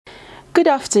Good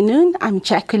afternoon, I'm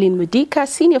Jacqueline Modika,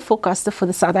 Senior Forecaster for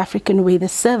the South African Weather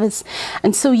Service.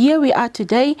 And so here we are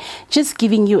today, just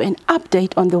giving you an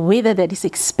update on the weather that is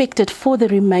expected for the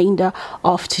remainder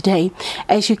of today.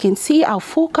 As you can see, our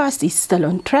forecast is still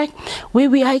on track, where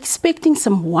we are expecting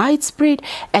some widespread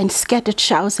and scattered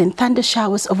showers and thunder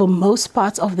showers over most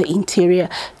parts of the interior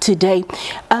today.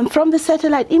 From the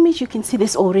satellite image, you can see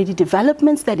there's already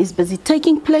developments that is busy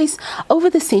taking place over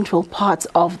the central parts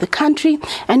of the country,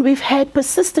 and we've had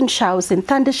persistent showers and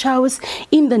thunder showers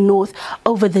in the north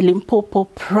over the Limpopo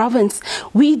province.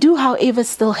 We do, however,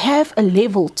 still have a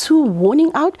level 2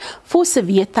 warning out for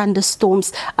severe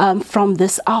thunderstorms from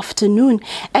this afternoon.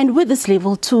 And with this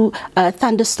level 2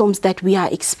 thunderstorms that we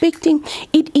are expecting,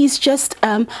 it is just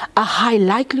a high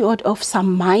likelihood of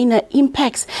some minor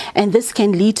impacts, and this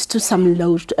can lead to some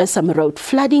road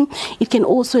flooding. It can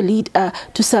also lead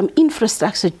to some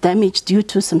infrastructure damage due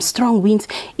to some strong winds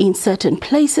in certain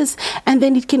places. And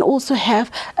then it can also have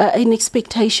an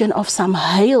expectation of some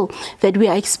hail that we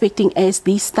are expecting as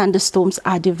these thunderstorms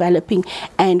are developing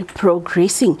and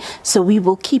progressing. So we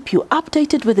will keep you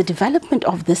updated with the development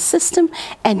of the system,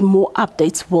 and more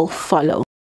updates will follow.